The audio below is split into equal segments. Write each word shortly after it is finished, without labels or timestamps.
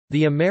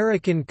The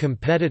American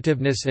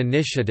Competitiveness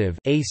Initiative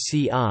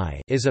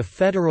 (ACI) is a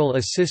federal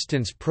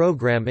assistance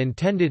program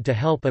intended to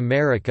help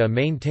America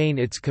maintain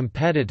its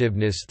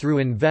competitiveness through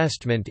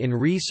investment in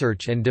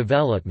research and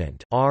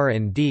development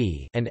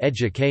 (R&D) and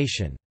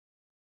education.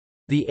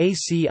 The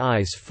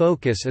ACI's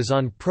focus is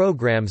on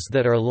programs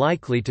that are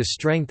likely to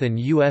strengthen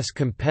U.S.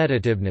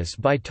 competitiveness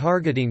by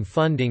targeting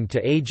funding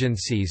to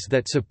agencies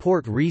that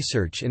support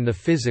research in the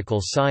physical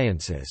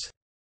sciences.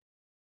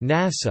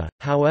 NASA,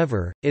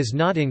 however, is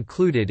not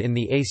included in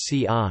the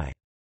ACI.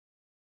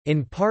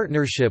 In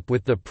partnership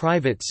with the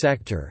private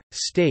sector,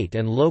 state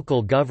and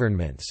local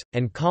governments,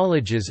 and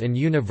colleges and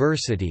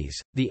universities,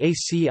 the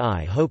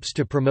ACI hopes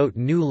to promote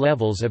new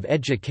levels of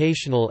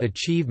educational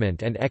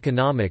achievement and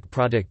economic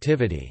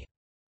productivity.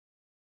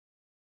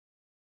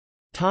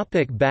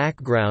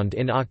 Background.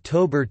 In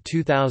October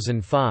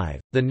 2005,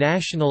 the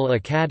National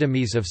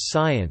Academies of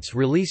Science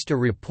released a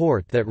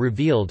report that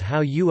revealed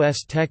how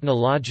U.S.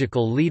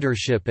 technological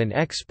leadership and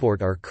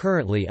export are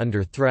currently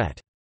under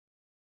threat.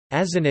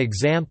 As an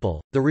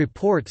example, the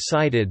report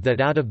cited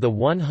that out of the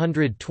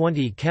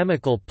 120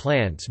 chemical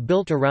plants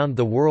built around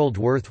the world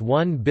worth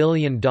 $1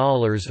 billion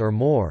or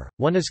more,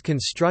 one is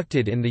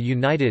constructed in the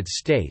United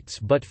States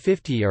but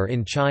 50 are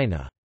in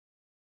China.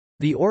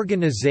 The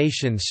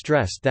organization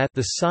stressed that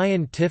the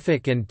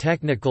scientific and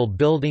technical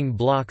building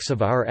blocks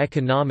of our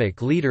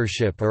economic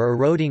leadership are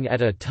eroding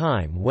at a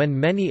time when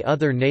many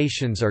other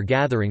nations are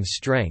gathering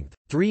strength.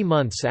 3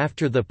 months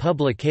after the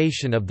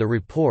publication of the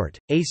report,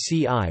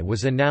 ACI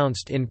was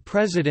announced in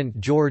President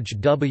George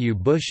W.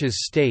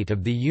 Bush's State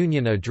of the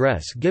Union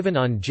address given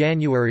on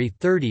January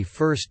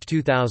 31,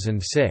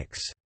 2006.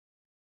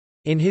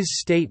 In his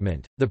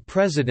statement, the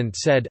President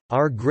said,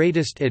 "Our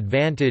greatest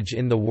advantage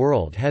in the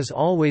world has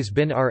always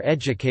been our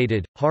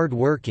educated,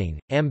 hard-working,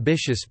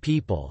 ambitious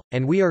people,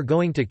 and we are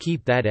going to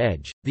keep that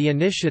edge." The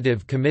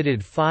initiative committed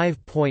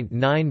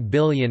 $5.9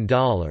 billion,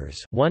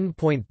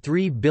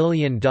 $1.3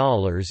 billion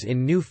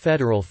in new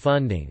federal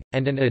funding,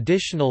 and an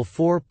additional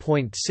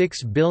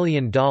 $4.6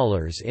 billion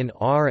in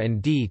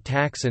R&D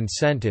tax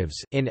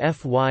incentives in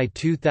FY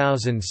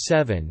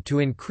 2007 to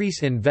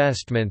increase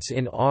investments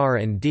in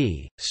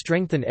R&D,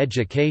 strengthen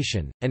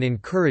education, and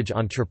encourage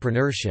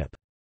entrepreneurship.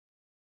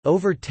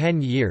 Over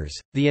 10 years,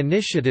 the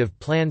initiative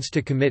plans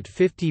to commit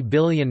 $50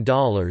 billion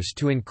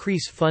to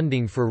increase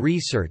funding for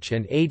research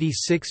and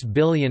 $86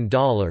 billion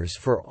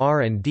for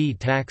R&D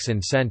tax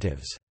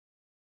incentives.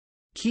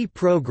 Key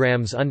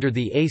programs under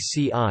the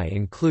ACI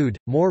include,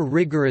 more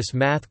rigorous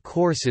math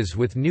courses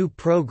with new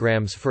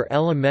programs for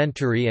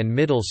elementary and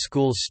middle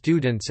school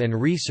students and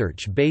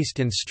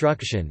research-based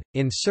instruction,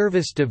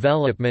 in-service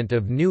development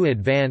of new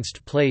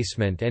advanced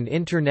placement and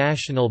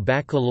international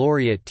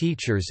baccalaureate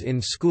teachers in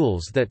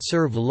schools that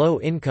serve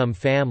low-income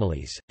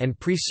families, and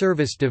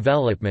pre-service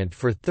development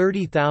for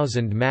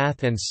 30,000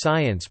 math and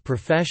science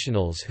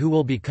professionals who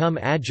will become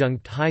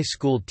adjunct high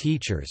school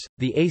teachers.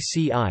 The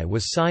ACI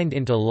was signed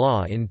into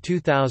law in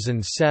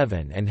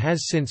 2007 and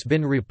has since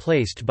been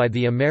replaced by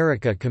the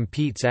America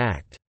Competes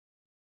Act.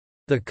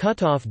 The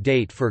cutoff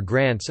date for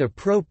grants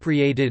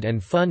appropriated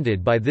and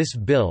funded by this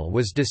bill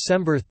was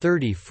December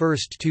 31,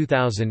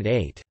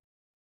 2008.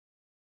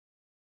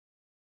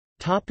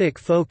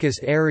 Focus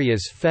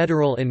areas: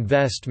 federal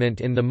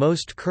investment in the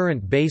most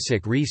current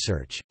basic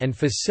research, and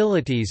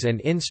facilities and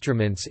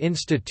instruments.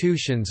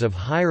 Institutions of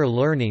higher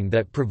learning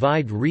that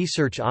provide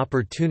research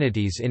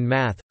opportunities in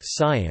math,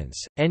 science,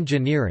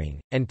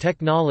 engineering, and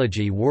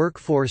technology.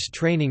 Workforce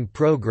training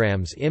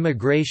programs.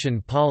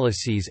 Immigration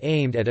policies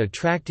aimed at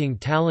attracting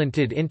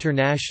talented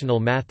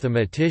international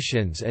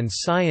mathematicians and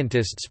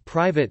scientists.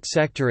 Private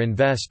sector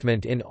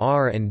investment in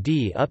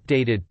R&D.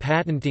 Updated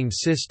patenting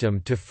system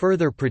to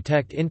further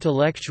protect intellectual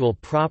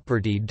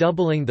property,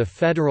 doubling the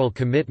federal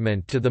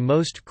commitment to the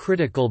most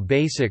critical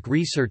basic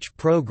research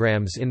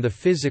programs in the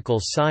physical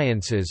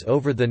sciences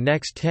over the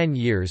next 10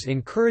 years,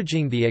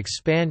 encouraging the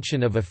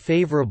expansion of a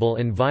favorable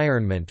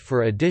environment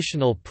for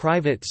additional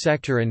private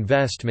sector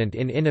investment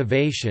in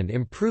innovation,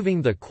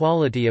 improving the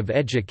quality of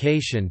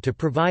education to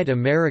provide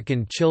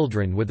American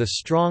children with a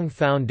strong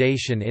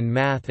foundation in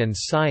math and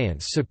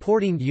science,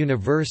 supporting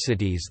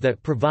universities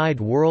that provide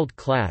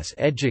world-class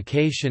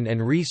education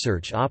and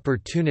research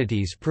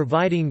opportunities,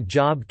 providing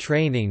job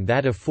training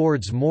that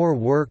affords more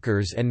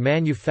workers and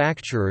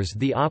manufacturers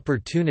the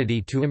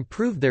opportunity to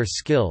improve their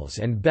skills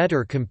and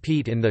better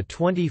compete in the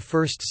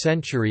 21st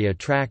century,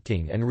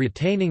 attracting and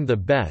retaining the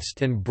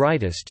best and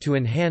brightest to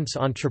enhance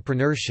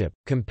entrepreneurship,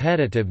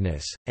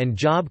 competitiveness, and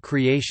job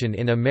creation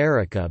in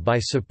America by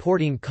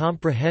supporting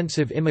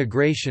comprehensive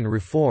immigration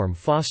reform,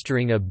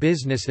 fostering a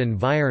business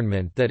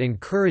environment that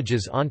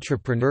encourages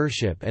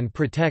entrepreneurship and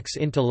protects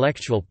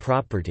intellectual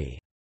property.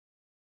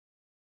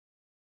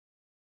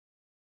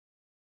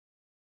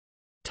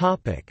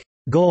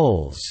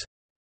 Goals: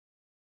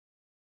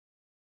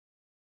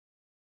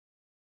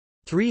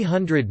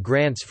 300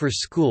 grants for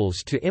schools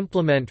to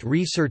implement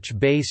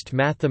research-based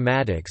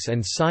mathematics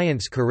and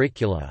science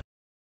curricula,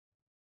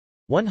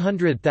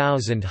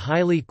 100,000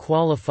 highly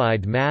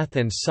qualified math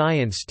and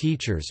science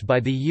teachers by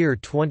the year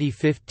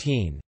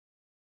 2015,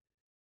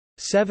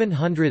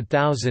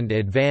 700,000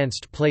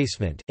 advanced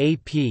placement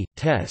 (AP)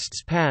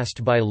 tests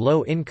passed by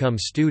low-income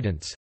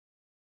students.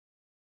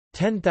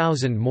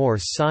 10,000 more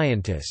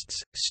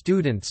scientists,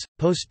 students,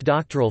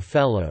 postdoctoral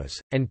fellows,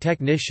 and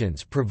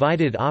technicians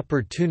provided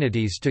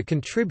opportunities to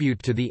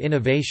contribute to the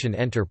innovation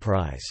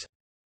enterprise.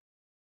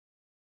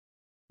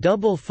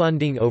 Double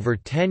funding over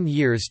 10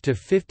 years to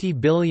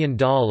 $50 billion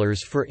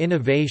for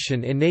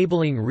innovation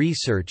enabling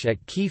research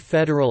at key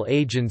federal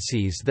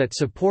agencies that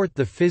support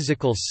the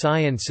physical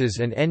sciences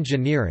and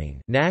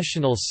engineering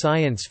National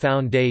Science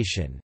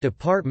Foundation,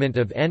 Department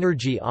of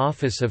Energy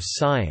Office of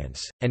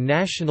Science, and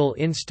National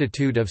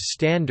Institute of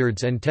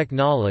Standards and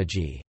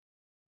Technology.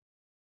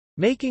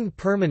 Making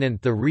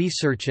permanent the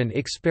research and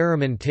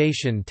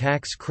experimentation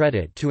tax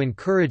credit to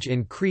encourage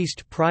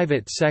increased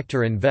private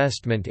sector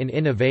investment in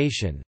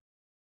innovation.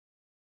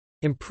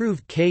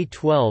 Improve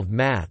K-12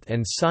 math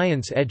and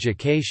science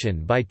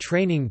education by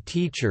training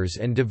teachers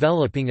and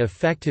developing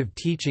effective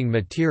teaching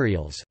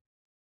materials.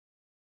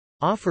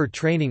 Offer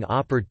training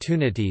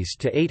opportunities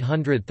to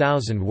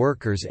 800,000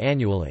 workers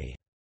annually.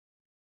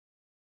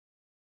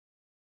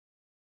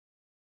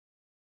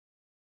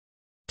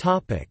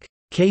 Topic: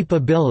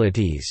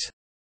 Capabilities.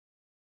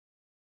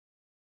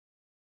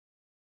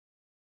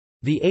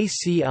 The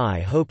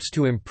ACI hopes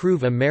to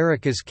improve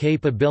America's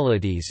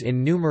capabilities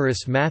in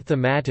numerous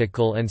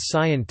mathematical and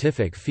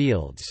scientific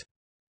fields.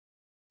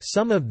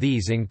 Some of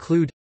these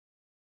include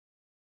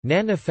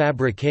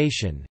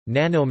nanofabrication,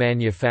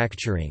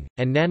 nanomanufacturing,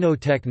 and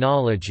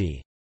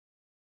nanotechnology,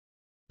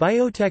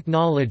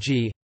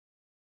 biotechnology,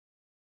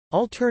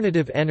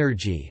 alternative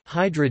energy,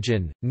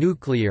 hydrogen,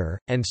 nuclear,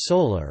 and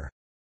solar,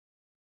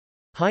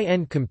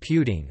 high-end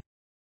computing,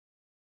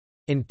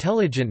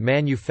 intelligent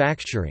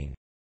manufacturing,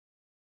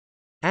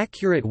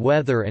 accurate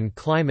weather and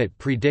climate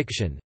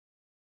prediction,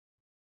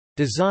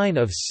 design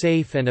of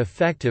safe and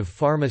effective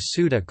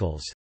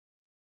pharmaceuticals,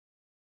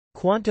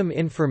 quantum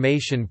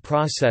information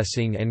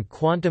processing and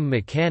quantum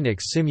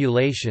mechanics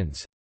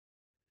simulations,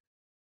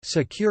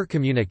 secure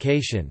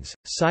communications,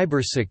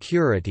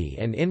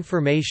 cybersecurity and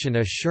information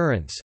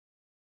assurance,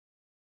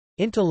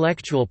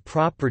 intellectual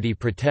property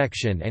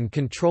protection and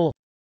control,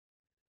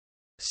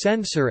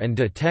 sensor and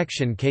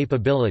detection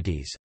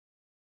capabilities,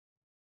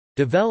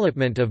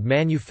 development of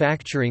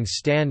manufacturing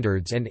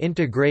standards and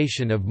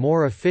integration of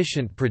more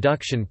efficient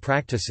production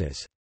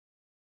practices.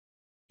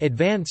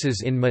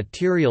 Advances in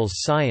materials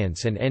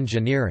science and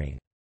engineering.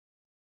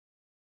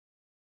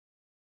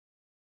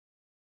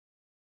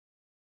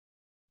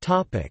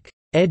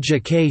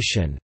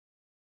 Education.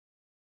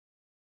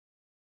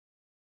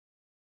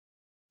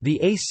 The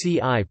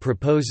ACI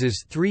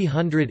proposes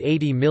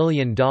 $380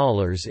 million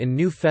in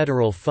new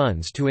federal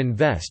funds to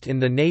invest in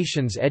the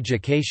nation's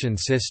education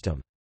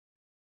system.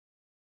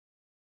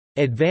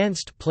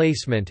 Advanced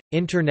Placement,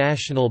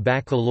 International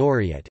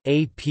Baccalaureate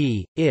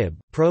 (AP/IB)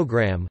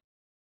 program.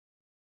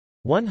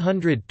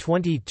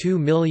 $122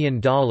 million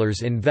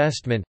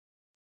investment.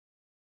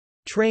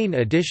 Train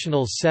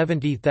additional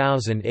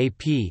 70,000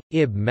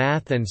 AP/IB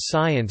math and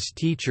science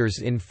teachers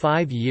in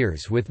 5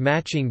 years with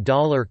matching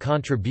dollar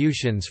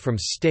contributions from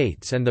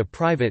states and the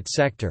private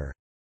sector.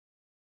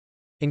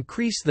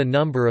 Increase the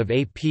number of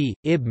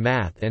AP/IB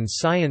math and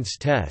science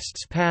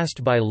tests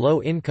passed by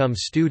low-income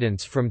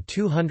students from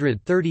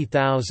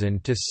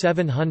 230,000 to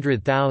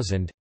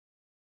 700,000.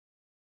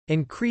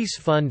 Increase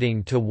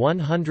funding to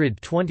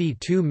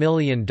 $122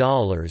 million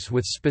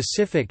with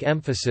specific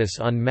emphasis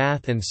on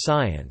math and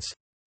science.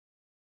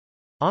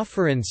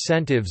 Offer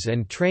incentives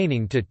and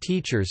training to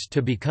teachers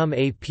to become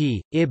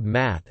AP/IB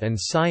math and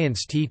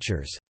science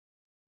teachers.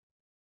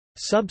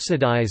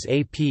 Subsidize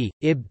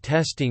AP/IB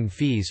testing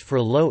fees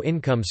for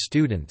low-income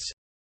students.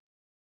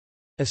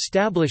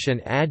 Establish an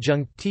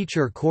adjunct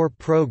teacher corps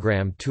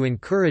program to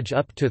encourage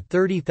up to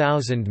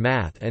 30,000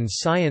 math and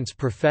science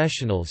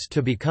professionals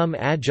to become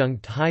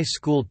adjunct high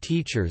school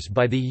teachers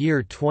by the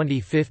year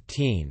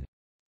 2015.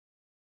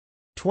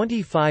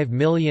 $25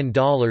 million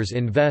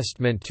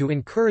investment to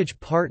encourage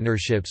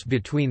partnerships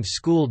between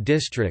school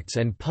districts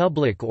and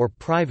public or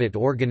private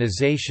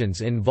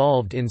organizations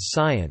involved in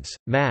science,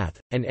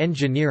 math, and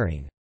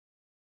engineering.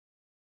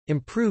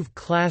 Improve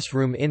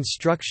classroom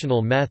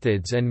instructional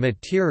methods and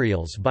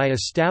materials by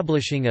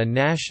establishing a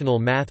national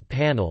math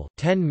panel,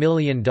 $10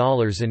 million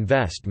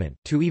investment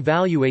to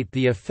evaluate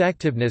the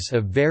effectiveness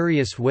of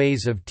various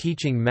ways of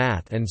teaching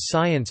math and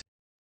science.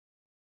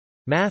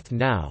 Math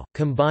Now,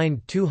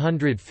 combined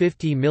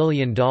 $250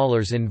 million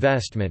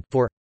investment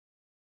for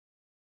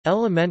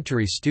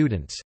elementary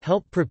students,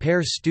 help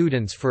prepare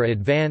students for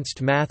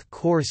advanced math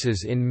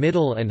courses in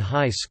middle and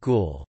high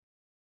school.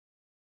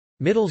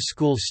 Middle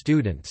school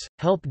students,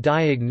 help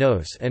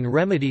diagnose and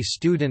remedy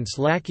students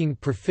lacking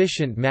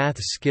proficient math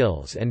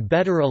skills and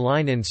better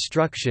align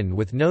instruction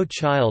with No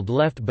Child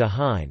Left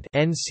Behind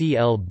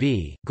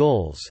 (NCLB)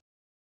 goals.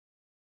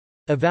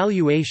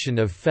 Evaluation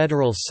of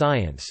federal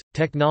science,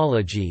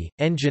 technology,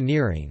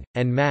 engineering,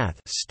 and math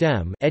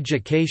 (STEM)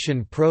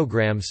 education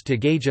programs to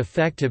gauge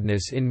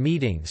effectiveness in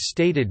meeting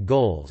stated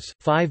goals,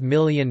 $5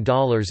 million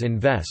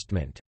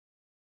investment.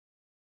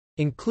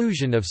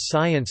 Inclusion of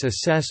science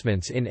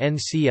assessments in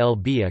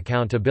NCLB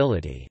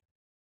accountability.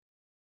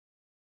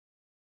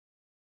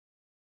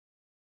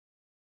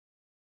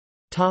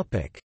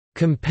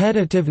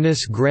 Competitiveness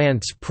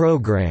Grants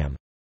Program.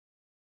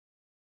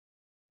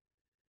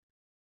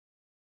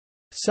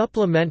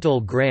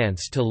 Supplemental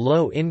grants to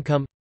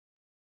low-income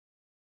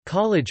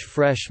college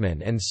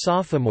freshmen and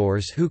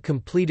sophomores who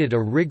completed a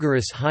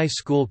rigorous high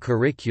school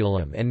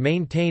curriculum and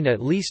maintain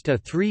at least a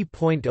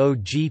 3.0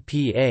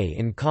 GPA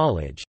in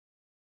college.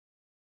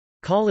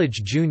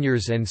 College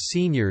juniors and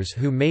seniors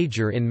who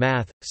major in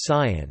math,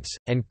 science,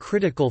 and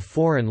critical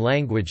foreign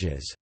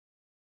languages.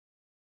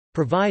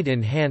 Provide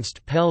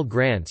enhanced Pell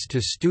Grants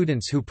to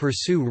students who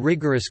pursue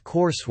rigorous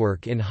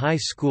coursework in high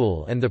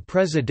school and the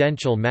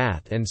Presidential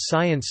Math and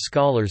Science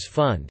Scholars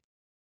Fund.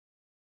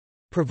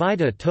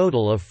 Provide a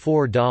total of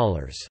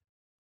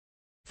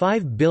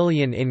 $4.5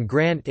 billion in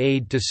grant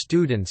aid to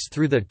students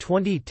through the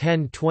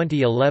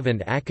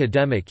 2010-2011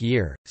 academic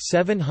year,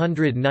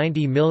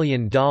 $790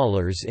 million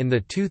in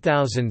the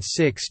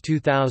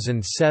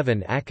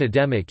 2006-2007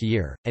 academic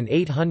year, and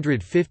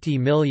 $850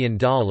 million in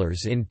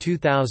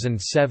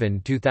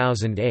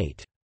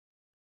 2007-2008.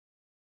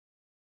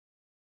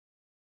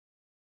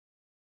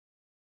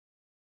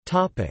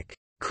 Topic: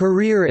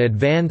 Career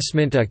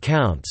Advancement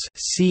Accounts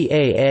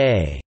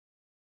 (CAA).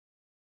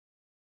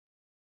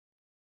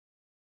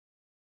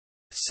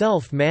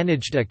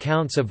 Self-managed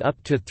accounts of up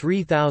to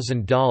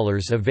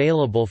 $3,000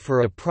 available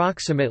for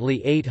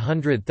approximately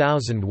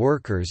 800,000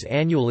 workers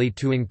annually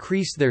to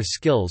increase their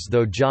skills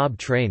through job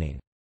training.